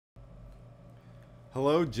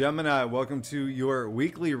Hello, Gemini. Welcome to your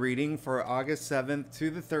weekly reading for August 7th to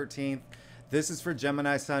the 13th. This is for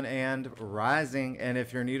Gemini, Sun, and Rising. And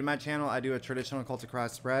if you're new to my channel, I do a traditional occult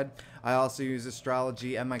cross spread. I also use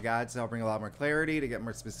astrology and my guides to help bring a lot more clarity, to get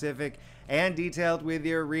more specific and detailed with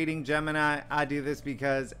your reading, Gemini. I do this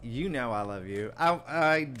because you know I love you.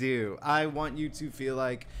 I do. I want you to feel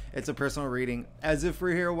like it's a personal reading, as if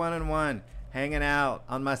we're here one-on-one, hanging out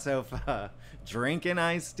on my sofa, drinking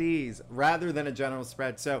iced teas, rather than a general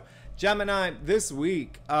spread. So, Gemini, this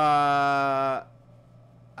week, I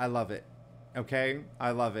love it. Okay,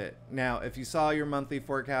 I love it. Now, if you saw your monthly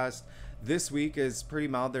forecast, this week is pretty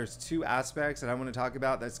mild. There's two aspects that I want to talk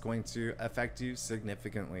about that's going to affect you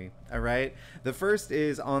significantly. All right. The first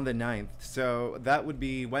is on the 9th. So that would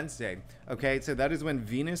be Wednesday. Okay. So that is when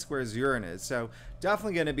Venus squares Uranus. So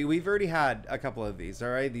definitely going to be, we've already had a couple of these. All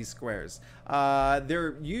right. These squares.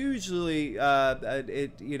 They're usually,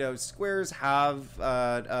 squares have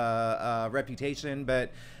a reputation,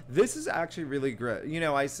 but this is actually really great. You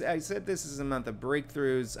know, I said this is a month of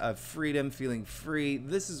breakthroughs, of freedom, feeling free.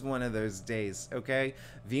 This is one of those days, okay?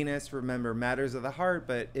 Venus, remember, matters of the heart,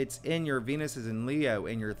 but Venus is in Leo,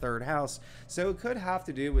 in your third house. So it could have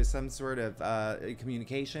to do with some sort of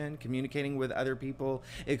communicating with other people.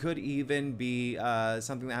 It could even be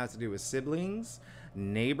something that has to do with siblings,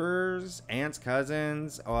 neighbors, aunts,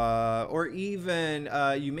 cousins, or even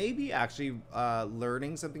you may be actually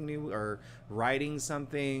learning something new or writing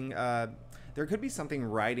something. There could be something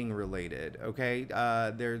writing related, okay?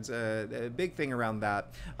 There's a big thing around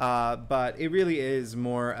that, but it really is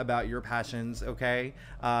more about your passions, okay?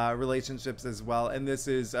 Relationships as well. And this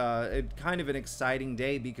is kind of an exciting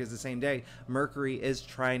day because the same day Mercury is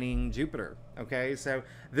trining Jupiter, okay? So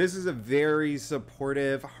this is a very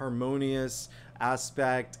supportive, harmonious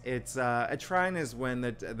aspect. It's a trine is when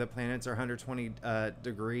the planets are 120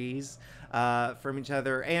 degrees from each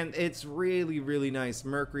other, and it's really nice.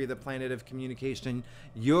 Mercury, the planet of communication,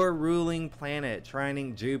 your ruling planet,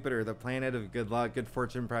 trining Jupiter, the planet of good luck, good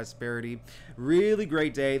fortune, prosperity. Really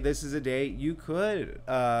great day. This is a day you could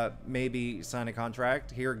maybe sign a contract,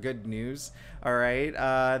 hear good news. All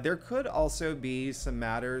right. There could also be some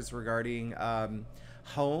matters regarding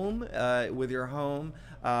home, with your home,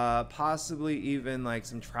 possibly even like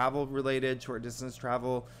some travel related, short distance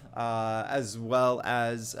travel, as well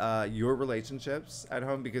as your relationships at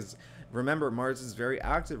home, because remember, Mars is very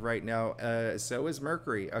active right now. So is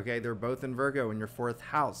Mercury. Okay, they're both in Virgo in your fourth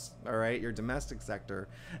house. All right, your domestic sector,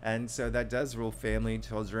 and so that does rule family,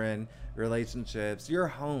 children, relationships, your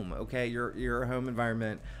home. Okay, your home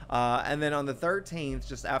environment. And then on the 13th,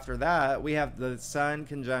 just after that, we have the Sun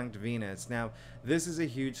conjunct Venus. Now, this is a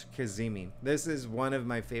huge Cazimi. This is one of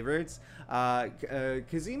my favorites.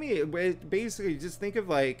 Cazimi, basically, just think of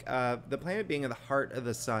like the planet being in the heart of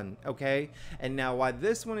the Sun. Okay, and now why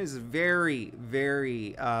this one is very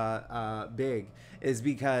big is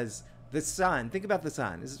because the Sun, think about the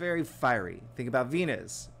Sun, is very fiery. Think about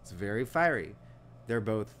Venus, it's very fiery. They're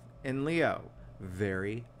both in Leo,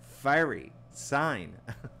 very fiery sign.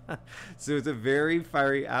 So it's a very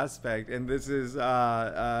fiery aspect, and this is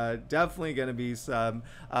definitely going to be some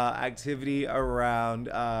activity around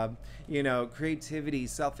creativity,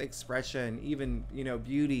 self-expression, even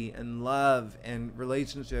beauty and love and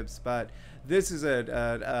relationships. But this is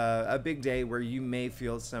a big day where you may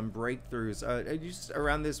feel some breakthroughs. Just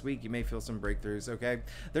around this week, you may feel some breakthroughs. Okay,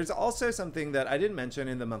 there's also something that I didn't mention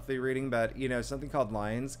in the monthly reading, but something called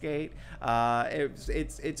Lionsgate.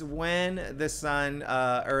 It's when the Sun,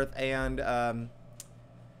 Earth, and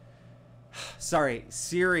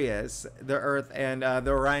Sirius, the Earth, and the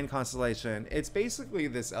Orion constellation. It's basically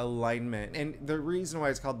this alignment, and the reason why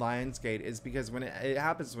it's called Lionsgate is because when it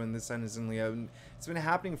happens when the Sun is in Leo, and it's been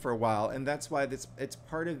happening for a while, and that's why it's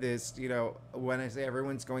part of this. When I say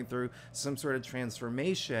everyone's going through some sort of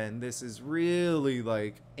transformation, this is really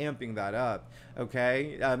like amping that up.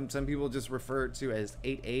 Okay, some people just refer to it as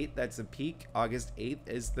 8/8. That's the peak. August 8th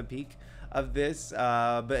is the peak of this,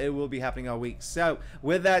 but it will be happening all week. So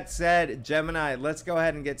with that said, Gemini, let's go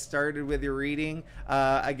ahead and get started with your reading.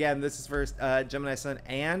 Again, this is for Gemini Sun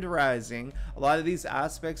and Rising. A lot of these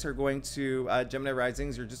aspects are going to Gemini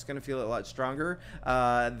Risings. You're just going to feel it a lot stronger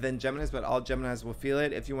than Geminis, but all Geminis will feel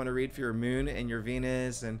it. If you want to read for your Moon and your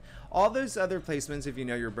Venus and all those other placements, if you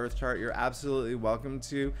know your birth chart, you're absolutely welcome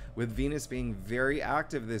to, with Venus being very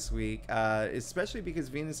active this week, especially because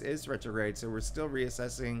Venus is retrograde, so we're still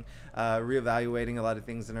reassessing, reevaluating a lot of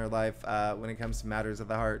things in our life when it comes to matters of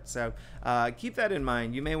the heart. So keep that in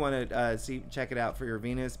mind. You may want to check it out for your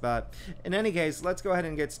Venus, but in any case, let's go ahead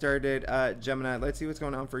and get started. Gemini, let's see what's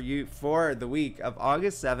going on for you for the week of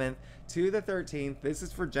August 7th to the 13th. This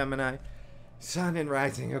is for Gemini, Sun and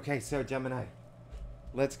rising. Okay, so Gemini,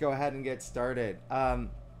 let's go ahead and get started.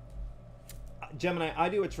 Gemini, I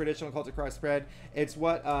do a traditional cultic cross spread. It's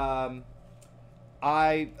what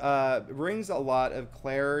I brings a lot of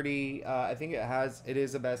clarity. I think it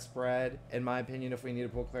is the best spread in my opinion. If we need to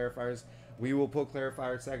pull clarifiers, we will pull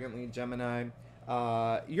clarifiers. Secondly, Gemini,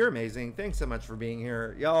 you're amazing. Thanks so much for being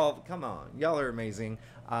here, y'all. Come on, y'all are amazing.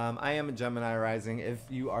 I am a Gemini rising. If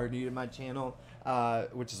you are new to my channel,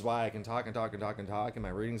 which is why I can talk and talk and talk and talk, and my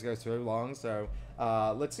readings go so long. So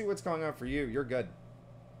let's see what's going on for you. You're good.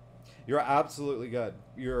 You're absolutely good.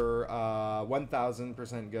 You're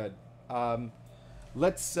 1000% good.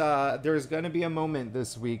 There's going to be a moment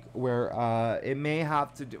this week where it may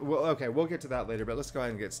have to do, well, okay, we'll get to that later, but let's go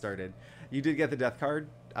ahead and get started. You did get the death card.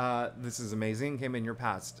 This is amazing. Came in your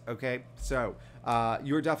past. Okay. So,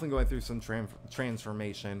 you're definitely going through some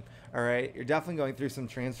transformation. All right. You're definitely going through some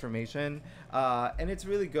transformation. And it's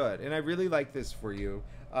really good. And I really like this for you.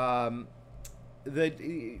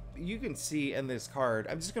 You can see in this card,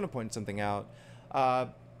 I'm just going to point something out.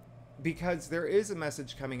 Because there is a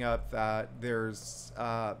message coming up that there's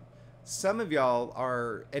some of y'all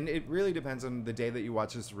are, and it really depends on the day that you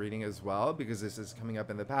watch this reading as well, because this is coming up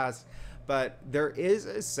in the past, but there is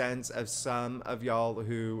a sense of some of y'all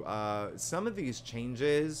who some of these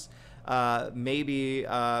changes may be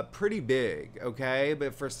pretty big, okay?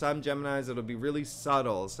 But for some Geminis, it'll be really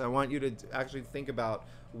subtle. So I want you to actually think about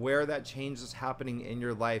where that change is happening in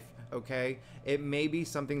your life, okay? It may be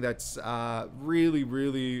something that's really,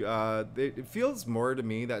 really, it feels more to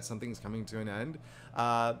me that something's coming to an end,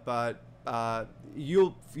 but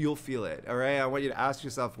you'll feel it, all right? I want you to ask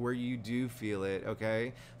yourself where you do feel it,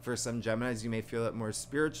 okay? For some Geminis, you may feel it more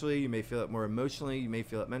spiritually, you may feel it more emotionally, you may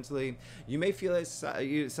feel it mentally, you may feel it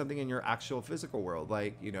something in your actual physical world,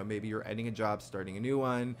 like, you know, maybe you're ending a job, starting a new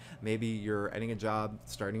one, maybe you're ending a job,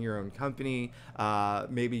 starting your own company,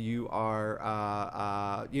 maybe you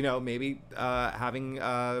are, you know, maybe having,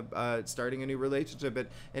 starting a new relationship, but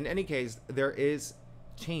in any case, there is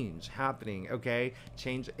change happening, okay?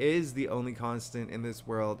 Change is the only constant in this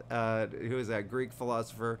world. Who is that Greek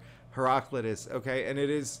philosopher? Heraclitus, okay? And it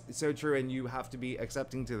is so true, and you have to be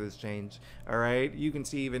accepting to this change, all right? You can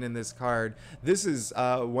see even in this card, this is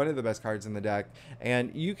one of the best cards in the deck,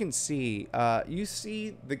 and you can see, you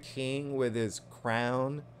see the king with his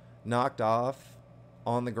crown knocked off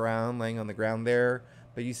on the ground, laying on the ground there,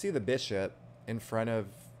 but you see the bishop in front of,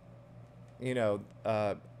 you know,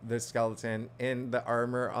 the skeleton in the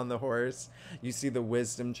armor on the horse. You see the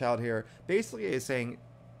wisdom child here. Basically, it's saying,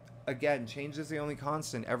 again, change is the only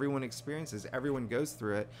constant. Everyone experiences, everyone goes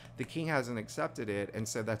through it. The king hasn't accepted it, and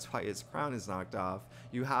so that's why his crown is knocked off.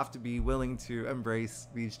 You have to be willing to embrace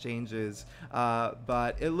these changes.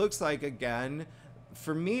 But it looks like, again,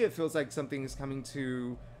 for me, it feels like something is coming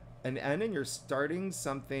to an end and you're starting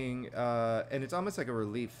something, and it's almost like a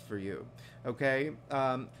relief for you, okay?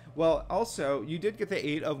 Well, also, you did get the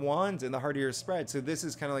 8 of Wands in the heart of your spread, so this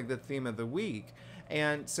is kind of like the theme of the week.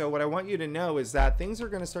 And so what I want you to know is that things are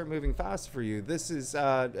going to start moving fast for you. This is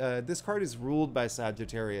this card is ruled by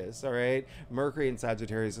Sagittarius, all right? Mercury in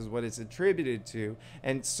Sagittarius is what it's attributed to.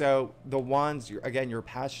 And so the Wands, again, your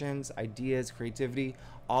passions, ideas, creativity,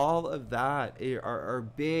 all of that are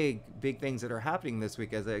big things that are happening this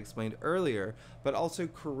week, as I explained earlier. But also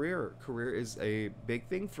career is a big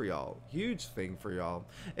thing for y'all, huge thing for y'all,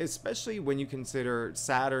 especially when you consider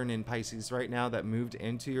Saturn in Pisces right now that moved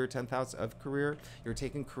into your 10th house of career. You're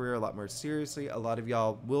taking career a lot more seriously. A lot of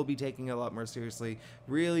y'all will be taking it a lot more seriously,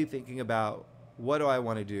 really thinking about, what do I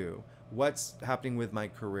want to do? What's happening with my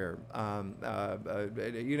career?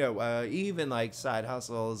 You know, even like side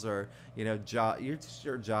hustles or, you know,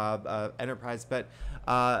 your job, enterprise. But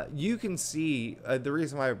you can see the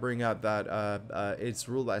reason why I bring up that it's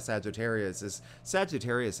ruled by Sagittarius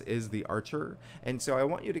is the archer. And so I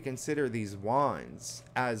want you to consider these wands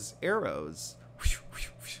as arrows.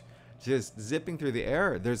 Just zipping through the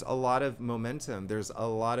air. There's a lot of momentum. There's a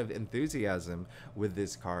lot of enthusiasm with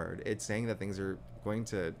this card. It's saying that things are going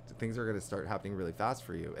to start happening really fast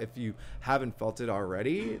for you. If you haven't felt it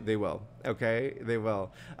already, they will. Okay, they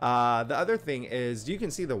will. The other thing is you can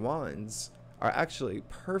see the wands are actually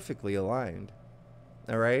perfectly aligned.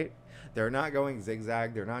 All right, they're not going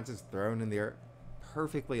zigzag. They're not just thrown in the air.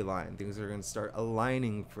 Perfectly aligned. Things are going to start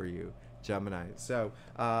aligning for you, Gemini. So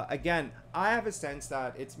again, I have a sense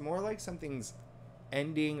that it's more like something's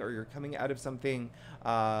ending or you're coming out of something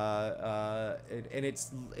and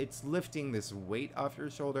it's lifting this weight off your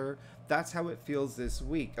shoulder. That's how it feels this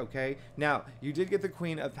week, okay? Now, you did get the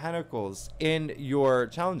Queen of Pentacles in your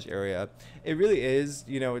challenge area. It really is,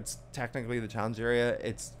 you know, it's technically the challenge area.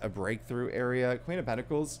 It's a breakthrough area. Queen of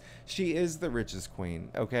Pentacles, she is the richest queen,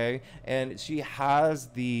 okay? And she has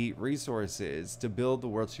the resources to build the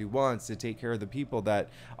world she wants, to take care of the people that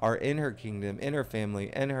are in her kingdom, in her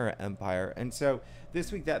family, in her empire. And so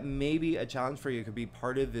this week, that may be a challenge for you. It could be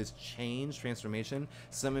part of this change, transformation.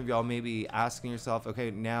 Some of y'all may be asking yourself,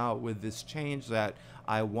 okay, now with this change that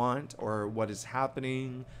I want, or what is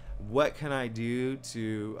happening, what can I do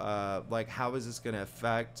to, like, how is this going to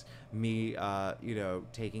affect me, you know,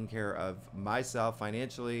 taking care of myself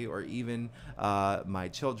financially, or even my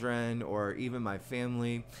children, or even my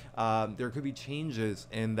family? There could be changes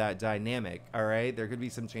in that dynamic, all right? There could be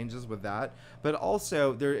some changes with that. But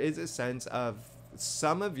also, there is a sense of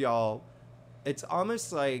some of y'all, it's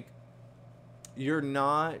almost like you're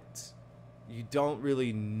not, you don't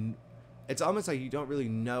really, it's almost like you don't really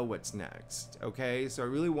know what's next, okay? So I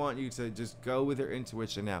really want you to just go with your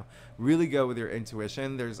intuition now. Really go with your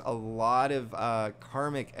intuition. There's a lot of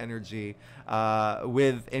karmic energy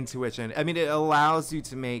with intuition. I mean, it allows you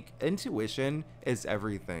to make, intuition is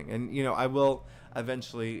everything. And, you know, I will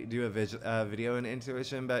eventually do a video on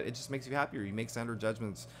intuition, but it just makes you happier. You make sounder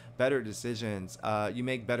judgments, better decisions. You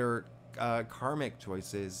make better karmic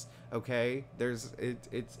choices, okay?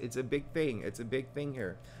 It's a big thing. It's a big thing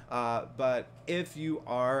here. But if you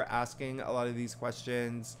are asking a lot of these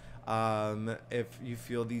questions, if you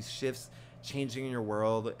feel these shifts changing in your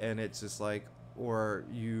world, and it's just like, or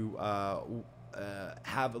you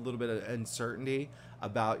have a little bit of uncertainty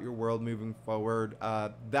about your world moving forward,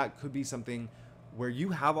 that could be something where you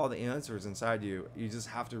have all the answers inside you. You just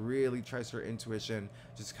have to really trust your intuition,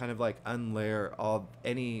 just kind of like unlayer all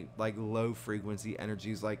any like low frequency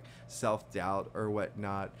energies like self-doubt or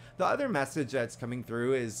whatnot. The other message that's coming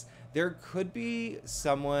through is there could be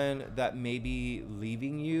someone that may be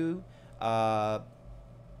leaving you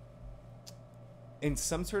in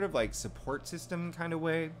some sort of like support system kind of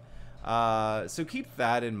way. So keep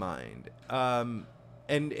that in mind.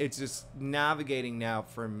 And it's just navigating now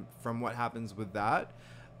from what happens with that.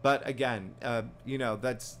 But again, you know,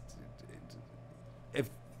 that's, if,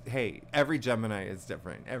 hey, every Gemini is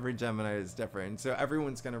different. Every Gemini is different. So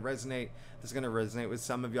everyone's going to resonate. This is going to resonate with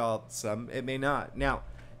some of y'all. Some it may not. Now,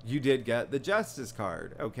 you did get the Justice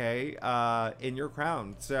card, okay, in your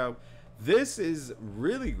crown. So this is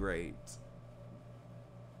really great.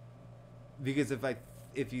 Because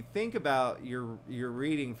if you think about your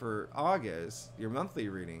reading for August, your monthly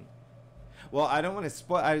reading, well, I don't want to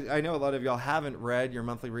spoil. I know a lot of y'all haven't read your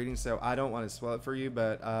monthly reading, so I don't want to spoil it for you.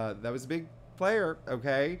 But that was a big player,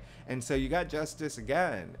 okay? And so you got Justice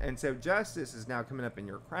again, and so Justice is now coming up in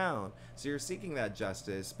your crown. So you're seeking that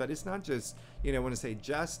justice, but it's not just, you know, when I say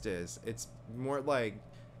justice, it's more like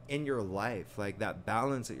in your life, like that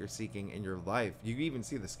balance that you're seeking in your life. You even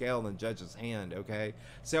see the scale in the Judge's hand, okay?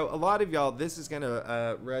 So a lot of y'all, this is going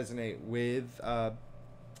to resonate with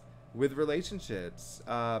relationships,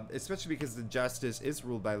 especially because the Justice is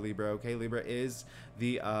ruled by Libra, okay? Libra is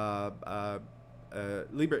the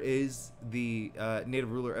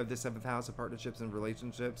native ruler of the 7th house of partnerships and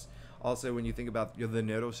relationships. Also, when you think about the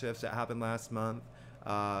nodal shifts that happened last month,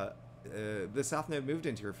 the South Node moved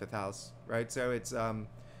into your 5th house, right? So it's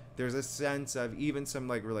there's a sense of even some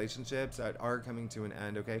like relationships that are coming to an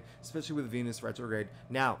end, okay? Especially with Venus retrograde.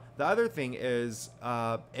 Now, the other thing is,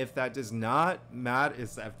 if that does not matter,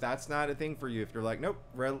 if that's not a thing for you, if you're like, nope,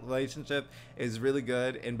 relationship is really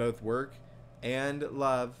good in both work and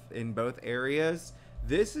love, in both areas,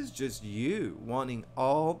 this is just you wanting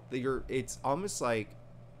all the, it's almost like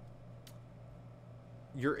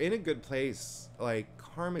you're in a good place, like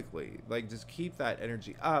karmically, like just keep that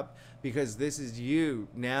energy up, because this is you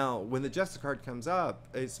now. When the Justice card comes up,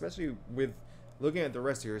 especially with looking at the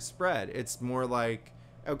rest of your spread, it's more like,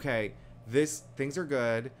 okay, things are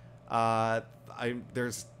good.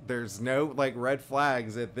 There's no like red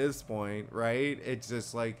flags at this point, right? It's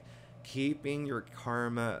just like keeping your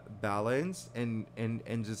karma balanced and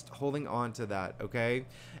just holding on to that, okay?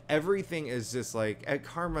 Everything is just like,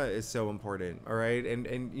 karma is so important, all right?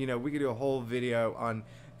 And you know, we could do a whole video on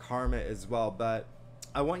karma as well, but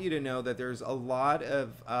I want you to know that there's a lot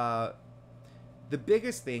of the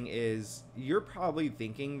biggest thing is you're probably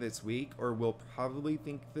thinking this week, or will probably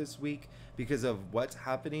think this week, because of what's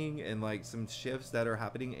happening and like some shifts that are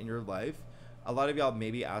happening in your life. A lot of y'all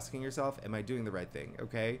may be asking yourself, am I doing the right thing?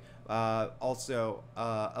 Okay. Also,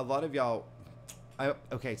 a lot of y'all,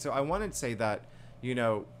 okay, so I wanted to say that, you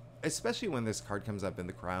know, especially when this card comes up in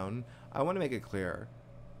the crown, I want to make it clear.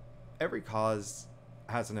 every cause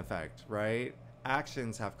has an effect, right?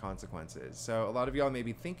 Actions have consequences. So a lot of y'all may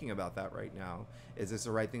be thinking about that right now. Is this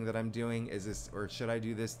the right thing that I'm doing? Is this, or should I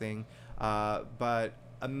do this thing? But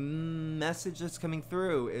a message that's coming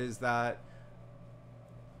through is that,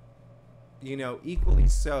 you know, equally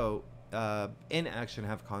so, inaction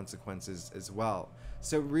have consequences as well.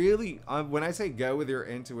 So really, when I say go with your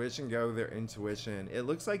intuition, go with your intuition. It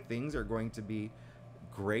looks like things are going to be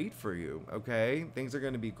great for you, okay? Things are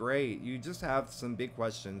going to be great. You just have some big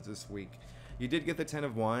questions this week. You did get the 10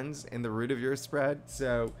 of Wands in the root of your spread,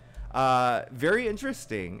 so very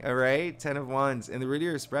interesting, all right? 10 of Wands in the root of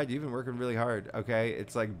your spread. You've been working really hard, okay?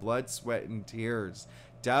 It's like blood, sweat, and tears.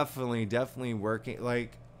 Definitely working,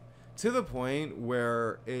 like, to the point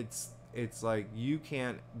where it's like you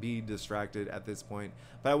can't be distracted at this point.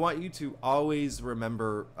 But I want you to always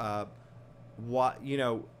remember what, you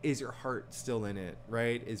know, is your heart still in it,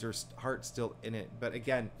 right? Is your heart still in it? But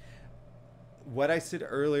again, what I said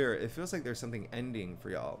earlier, it feels like there's something ending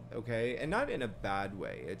for y'all, okay? And not in a bad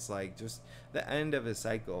way. It's like just the end of a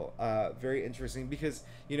cycle. Very interesting because,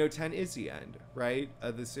 you know, 10 is the end, right,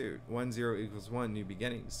 of the suit. 1 0 equals 1, new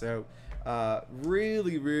beginning. So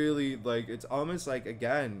really, like, it's almost like,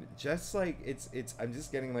 again, just like it's I'm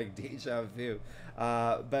just getting like deja vu.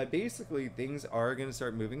 But basically things are going to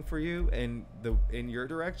start moving for you in your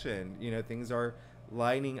direction. You know, things are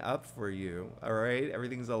lining up for you, all right?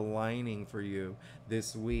 Everything's aligning for you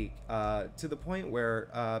this week, to the point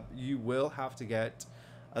where you will have to get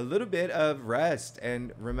a little bit of rest.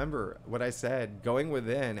 And remember what I said, going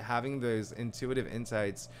within, having those intuitive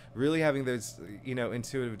insights, really having those, you know,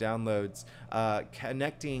 intuitive downloads,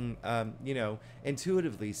 connecting, you know,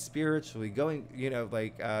 intuitively, spiritually, going, you know,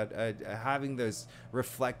 like having those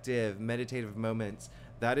reflective, meditative moments.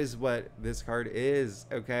 That is what this card is,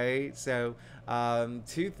 okay? So,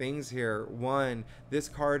 two things here. One, this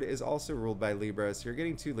card is also ruled by Libra, so you're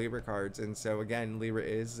getting 2 Libra cards. And so, again, Libra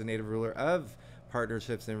is the native ruler of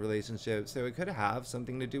partnerships and relationships, so it could have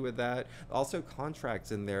something to do with that. Also,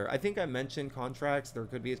 contracts in there. I think I mentioned contracts. There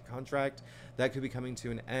could be a contract that could be coming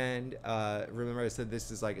to an end. Remember I said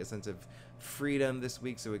this is like a sense of freedom this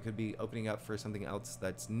week, so it could be opening up for something else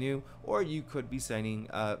that's new, or you could be signing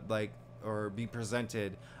or be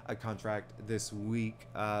presented a contract this week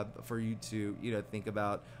for you to, you know, think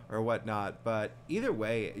about or whatnot. But either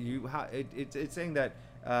way, it's saying that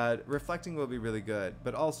reflecting will be really good,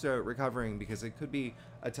 but also recovering, because it could be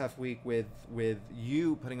a tough week with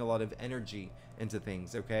you putting a lot of energy into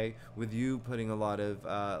things, okay? With you putting a lot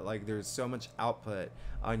of like, there's so much output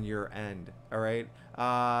on your end, all right?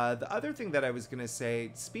 The other thing that I was gonna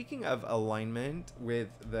say, speaking of alignment with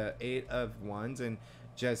the 8 of Wands and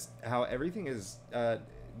just how everything is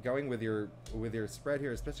going with your spread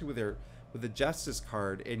here, especially with the Justice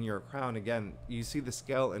card in your crown. Again, you see the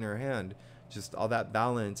scale in her hand, just all that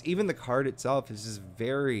balance. Even the card itself is just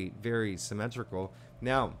very symmetrical.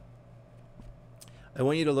 Now, I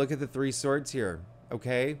want you to look at the 3 swords here,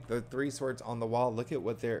 okay? The 3 swords on the wall. Look at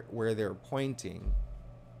where they're pointing.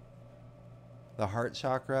 The heart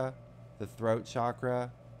chakra, the throat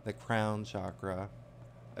chakra, the crown chakra,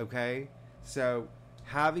 okay? So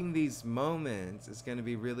having these moments is going to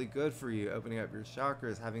be really good for you, opening up your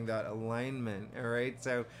chakras, having that alignment, all right?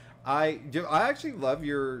 So I actually love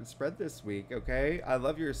your spread this week, okay? I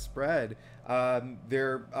love your spread.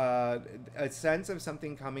 There a sense of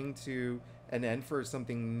something coming to an end for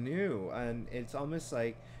something new, and it's almost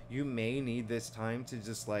like you may need this time to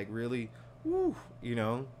just like really, woo, you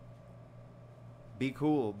know, be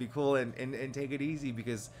cool and take it easy,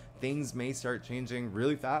 because things may start changing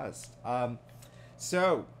really fast.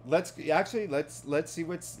 So let's look at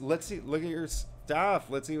your stuff.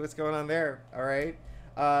 Let's see what's going on there. All right.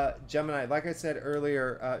 Gemini, like I said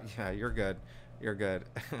earlier, yeah, you're good.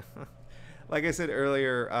 Like I said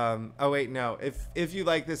earlier, oh wait, no, if you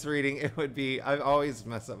like this reading, it would be, I always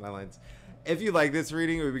mess up my lines. If you like this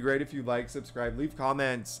reading, it would be great if you like, subscribe, leave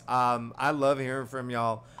comments. I love hearing from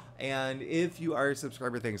y'all. And if you are a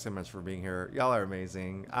subscriber, thanks so much for being here. Y'all are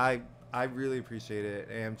amazing. I really appreciate it.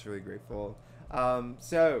 I am truly grateful.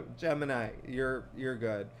 So Gemini, you're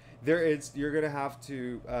good. You're gonna have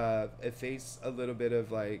to face a little bit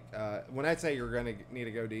of like, when I say you're gonna need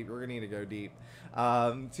to go deep, we're gonna need to go deep,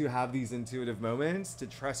 to have these intuitive moments, to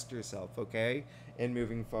trust yourself, okay, in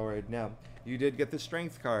moving forward. Now, you did get the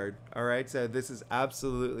Strength card, all right? So this is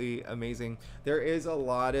absolutely amazing. There is a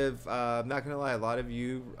lot of, I'm not gonna lie, a lot of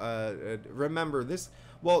you remember this.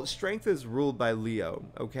 Well, Strength is ruled by Leo,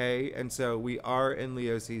 okay? And so we are in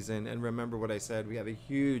Leo season, and remember what I said, we have a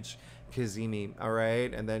huge Kazimi, all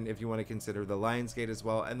right? And then if you want to consider the Lionsgate as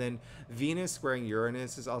well. And then Venus squaring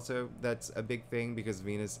Uranus is also, that's a big thing because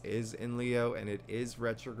Venus is in Leo and it is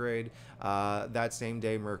retrograde. That same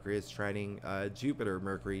day, Mercury is trining Jupiter,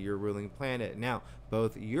 Mercury, your ruling planet. Now,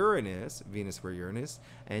 both Uranus, Venus square Uranus,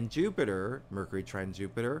 and Jupiter, Mercury trine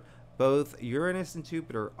Jupiter, both Uranus and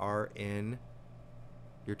Jupiter are in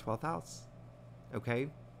your 12th house, okay?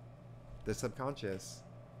 The subconscious,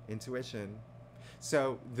 intuition.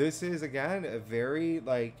 So this is, again, a very,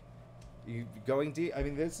 like, you going deep. I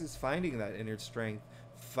mean, this is finding that inner strength,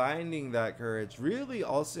 finding that courage. Really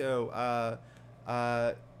also,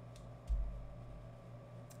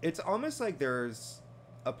 it's almost like there's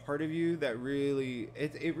a part of you that really,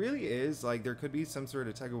 it really is, like, there could be some sort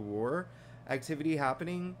of tug of war activity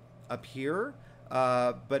happening up here.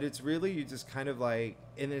 But it's really, you just kind of like,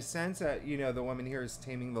 in a sense that, you know, the woman here is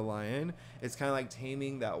taming the lion. It's kind of like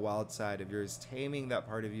taming that wild side of yours, taming that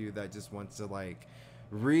part of you that just wants to, like,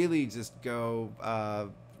 really just go,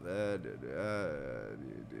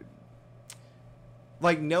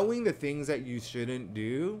 like, knowing the things that you shouldn't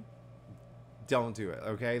do, don't do it,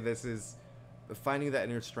 okay? This is finding that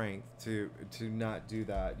inner strength to not do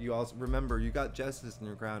that. You also remember, you got justice in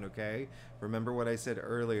your crown, okay? Remember what I said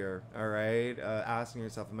earlier, all right? Asking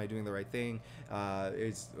yourself, am I doing the right thing?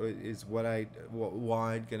 Is what I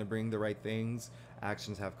want gonna bring the right things?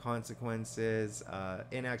 Actions have consequences.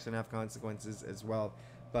 Inaction have consequences as well.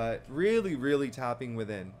 But really, really tapping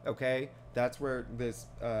within, okay? That's where this,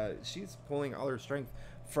 she's pulling all her strength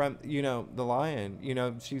from, you know, the lion. You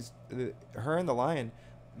know, she's, her and the lion.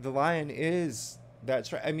 The lion is that,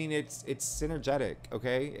 I mean, it's synergetic,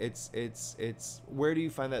 okay? It's where do you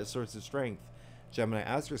find that source of strength? Gemini,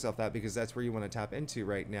 ask yourself that, because that's where you want to tap into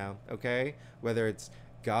right now, okay? Whether it's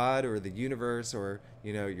God or the universe or,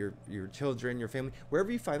 you know, your children, your family, wherever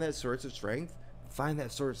you find that source of strength, find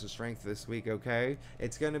that source of strength this week, okay?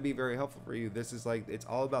 It's going to be very helpful for you. This is like, it's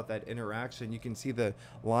all about that interaction. You can see the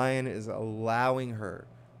lion is allowing her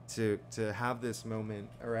to have this moment,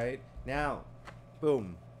 all right? Now,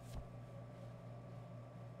 boom.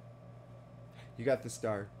 You got the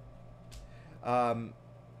star.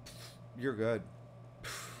 You're good.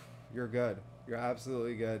 You're good. You're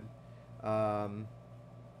absolutely good. I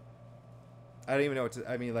don't even know what to,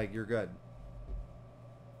 I mean, like, you're good.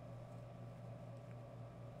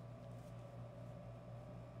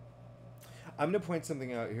 I'm going to point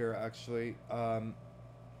something out here, actually.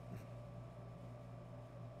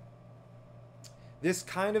 This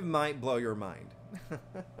kind of might blow your mind.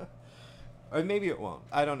 Or maybe it won't.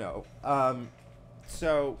 I don't know.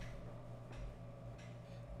 So,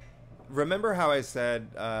 remember how I said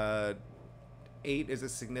 8 is a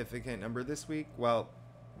significant number this week? Well,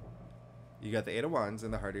 you got the 8 of Wands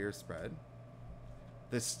in the heart of your spread.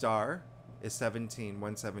 The star is 17.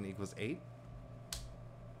 1, 7 equals 8.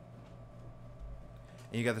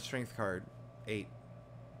 And you got the strength card, 8.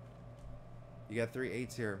 You got 3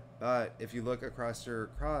 8s here. But if you look across your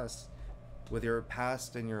cross with your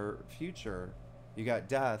past and your future, you got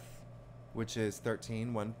death, which is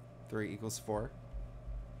 13. 1, 3 equals 4.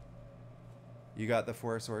 You got the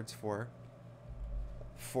 4 of Swords, 4.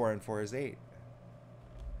 4 and 4 is 8.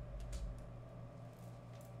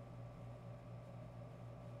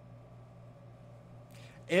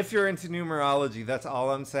 If you're into numerology, that's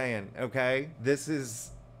all I'm saying, okay? This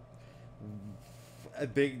is a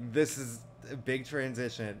big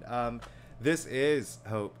transition. This is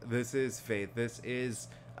hope. This is faith. This is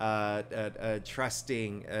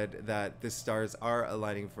trusting that the stars are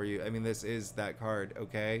aligning for you. I mean, this is that card,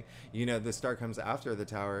 okay? You know, the star comes after the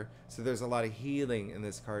tower, so there's a lot of healing in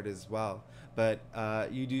this card as well. But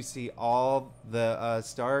you do see all the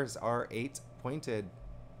stars are 8 pointed.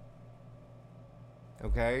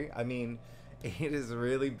 Okay? I mean, 8 is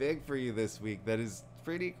really big for you this week. That is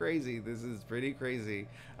pretty crazy. This is pretty crazy.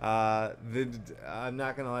 I'm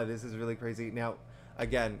not gonna lie, this is really crazy. Now,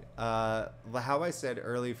 again, how I said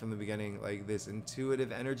early from the beginning, like this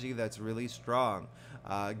intuitive energy that's really strong,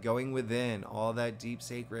 going within, all that deep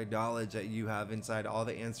sacred knowledge that you have inside, all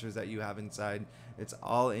the answers that you have inside, it's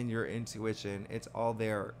all in your intuition. It's all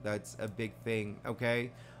there. That's a big thing, okay?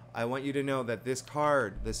 I want you to know that this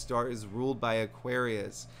card, the star, is ruled by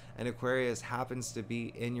Aquarius, and Aquarius happens to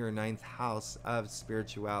be in your 9th house of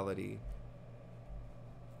spirituality.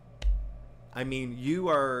 I mean,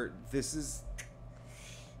 this is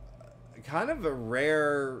kind of a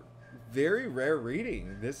rare very rare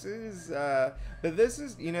reading. This is, but this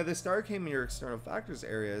is, you know, the star came in your external factors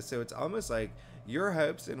area, so it's almost like your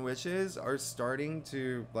hopes and wishes are starting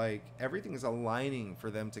to, like, everything is aligning for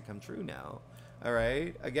them to come true now. All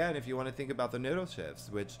right. Again, if you want to think about the nodal shifts,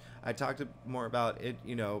 which I talked more about it,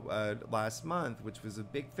 you know, last month, which was a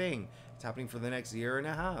big thing. It's happening for the next year and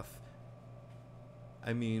a half.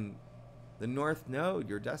 I mean, the North Node,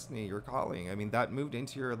 your destiny, your calling. I mean, that moved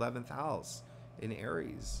into your 11th house in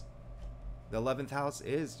Aries. The 11th house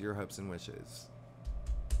is your hopes and wishes.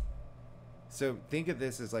 So think of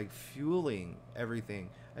this as like fueling everything.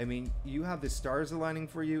 I mean, you have the stars aligning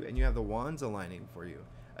for you, and you have the wands aligning for you.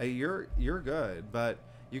 You're good, but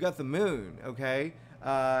you got the moon. Okay,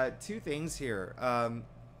 two things here.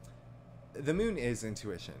 The moon is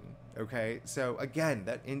intuition. Okay, so again,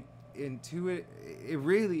 that intuit, it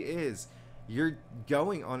really is. You're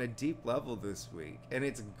going on a deep level this week, and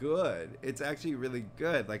it's good. It's actually really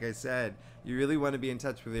good. Like I said, you really want to be in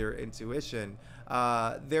touch with your intuition.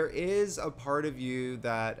 There is a part of you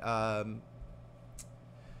that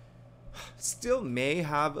still may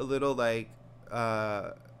have a little like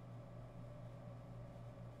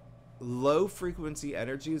low frequency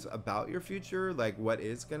energies about your future, like what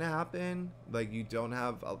is gonna happen. Like you don't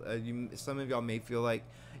have some of y'all may feel like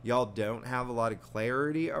y'all don't have a lot of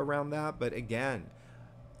clarity around that, but again,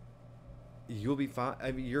 you'll be fine.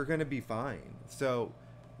 I mean, you're gonna be fine. So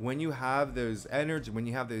when you have those energy, when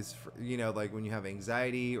you have those, you know, like when you have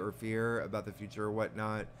anxiety or fear about the future or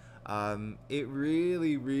whatnot, it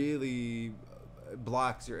really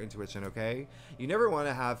blocks your intuition. Okay, you never want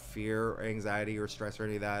to have fear or anxiety or stress or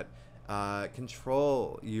any of that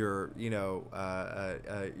control your, you know,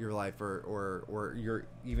 your life or your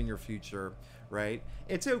even your future, right?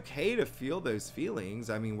 It's okay to feel those feelings.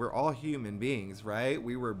 I mean, we're all human beings, right?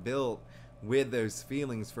 We were built with those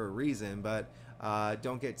feelings for a reason, but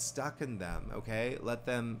don't get stuck in them. Okay, let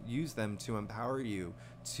them, use them to empower you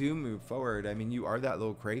to move forward. I mean, you are that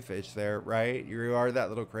little crayfish there, right? You are that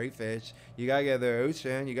little crayfish. You gotta go to the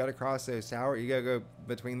ocean. You gotta cross those towers. You gotta go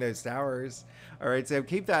between those towers. All right, so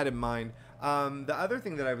keep that in mind. The other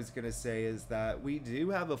thing that I was going to say is that we do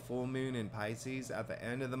have a full moon in Pisces at the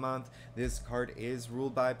end of the month. This card is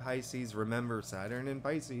ruled by Pisces. Remember, Saturn in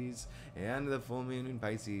Pisces and the full moon in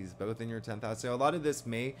Pisces, both in your 10th house. So a lot of this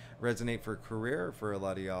may resonate for career for a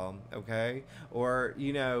lot of y'all, okay? Or,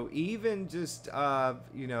 you know, even just,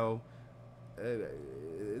 you know,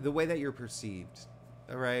 the way that you're perceived.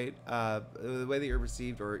 All right, the way that you're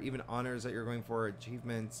perceived, or even honors that you're going for,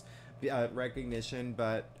 achievements, recognition,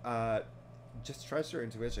 but just trust your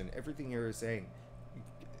intuition. Everything you're saying,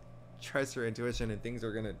 trust your intuition, and things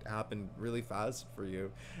are going to happen really fast for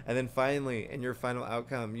you. And then finally, in your final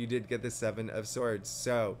outcome, you did get the 7 of Swords.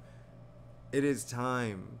 So it is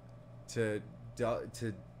time to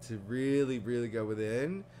really go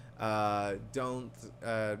within. Don't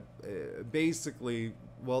basically,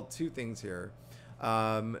 well, two things here.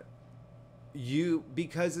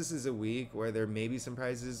 Because this is a week where there may be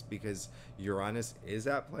surprises, because Uranus is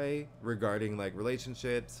at play regarding like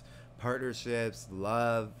relationships, partnerships,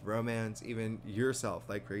 love, romance, even yourself,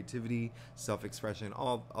 like creativity, self-expression,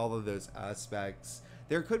 all of those aspects.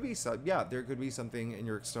 There could be there could be something in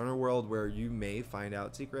your external world where you may find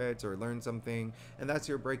out secrets or learn something, and that's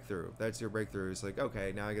your breakthrough. That's your breakthrough. It's like,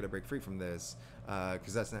 okay, now I gotta break free from this,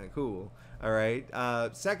 because that's not cool. All right.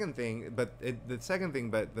 Second thing, but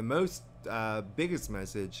the most biggest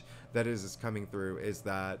message that is coming through is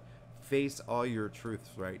that face all your truths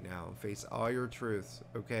right now. Face all your truths.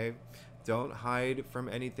 Okay. Don't hide from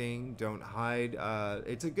anything. Don't hide.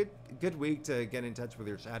 It's a good week to get in touch with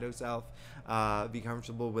your shadow self. Be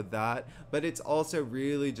comfortable with that. But it's also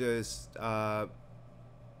really just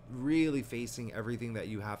really facing everything that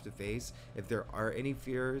you have to face. If there are any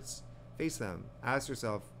fears, face them. Ask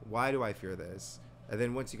yourself, why do I fear this? And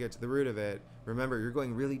then once you get to the root of it, remember, you're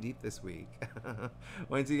going really deep this week.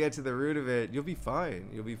 Once you get to the root of it, you'll be fine.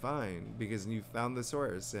 You'll be fine because you found the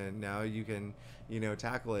source, and now you can, you know,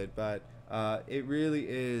 tackle it. But it really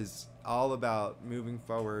is all about moving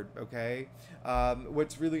forward. Okay.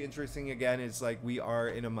 What's really interesting again is like we are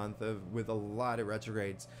in a month with a lot of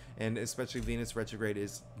retrogrades, and especially Venus retrograde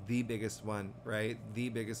is the biggest one, right? The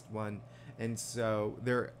biggest one. And so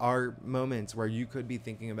there are moments where you could be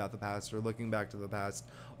thinking about the past or looking back to the past,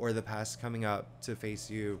 or the past coming up to face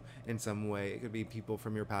you in some way. It could be people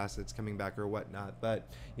from your past that's coming back or whatnot. But,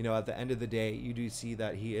 you know, at the end of the day, you do see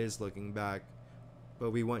that he is looking back. But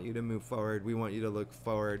we want you to move forward. We want you to look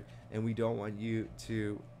forward. And we don't want you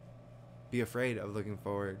to be afraid of looking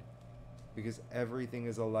forward, because everything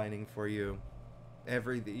is aligning for you.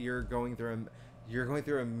 You're going through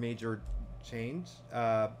a major change.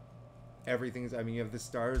 everything's, I mean, you have the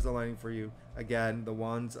stars aligning for you. Again, the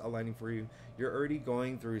wands aligning for you. You're already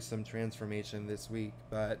going through some transformation this week,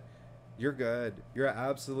 but you're good. You're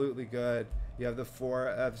absolutely good. You have the Four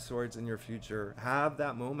of Swords in your future. Have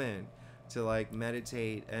that moment to like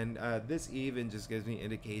meditate, and this even just gives me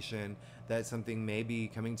indication that something may be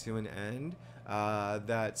coming to an end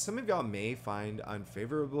that some of y'all may find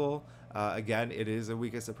unfavorable. Again, it is a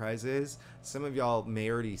week of surprises. Some of y'all may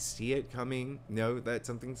already see it coming, know that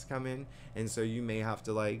something's coming, and so you may have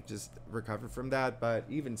to like just recover from that. But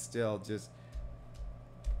even still, just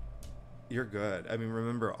you're good. I mean,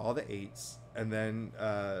 remember all the eights, and then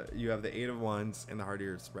you have the Eight of Wands and the Heart of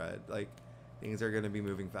your spread. Like, things are going to be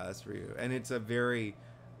moving fast for you, and it's a very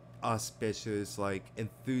auspicious, like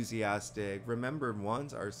enthusiastic. Remember,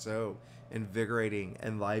 wands are so invigorating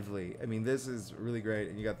and lively. I mean, this is really great,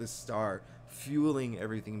 and you got this star fueling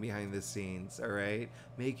everything behind the scenes. All right,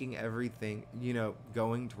 making everything, you know,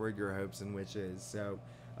 going toward your hopes and wishes. So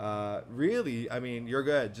really, I mean, you're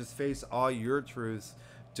good. Just face all your truths.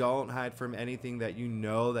 Don't hide from anything that you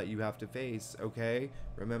know that you have to face. Okay,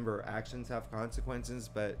 remember, actions have consequences,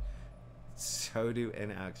 but so do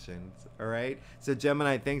inactions. All right, so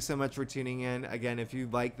Gemini, thanks so much for tuning in. Again, if you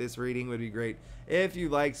like this reading, would be great if you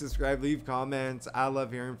like, subscribe, leave comments. I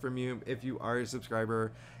love hearing from you. If you are a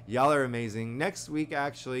subscriber, y'all are amazing. Next week,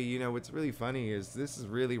 actually, you know what's really funny is this is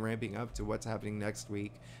really ramping up to what's happening next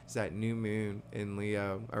week. It's that new moon in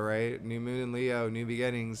Leo. All right, new moon in Leo, new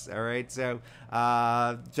beginnings. All right, so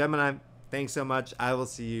Gemini, thanks so much. I will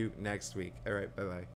see you next week. All right, bye bye.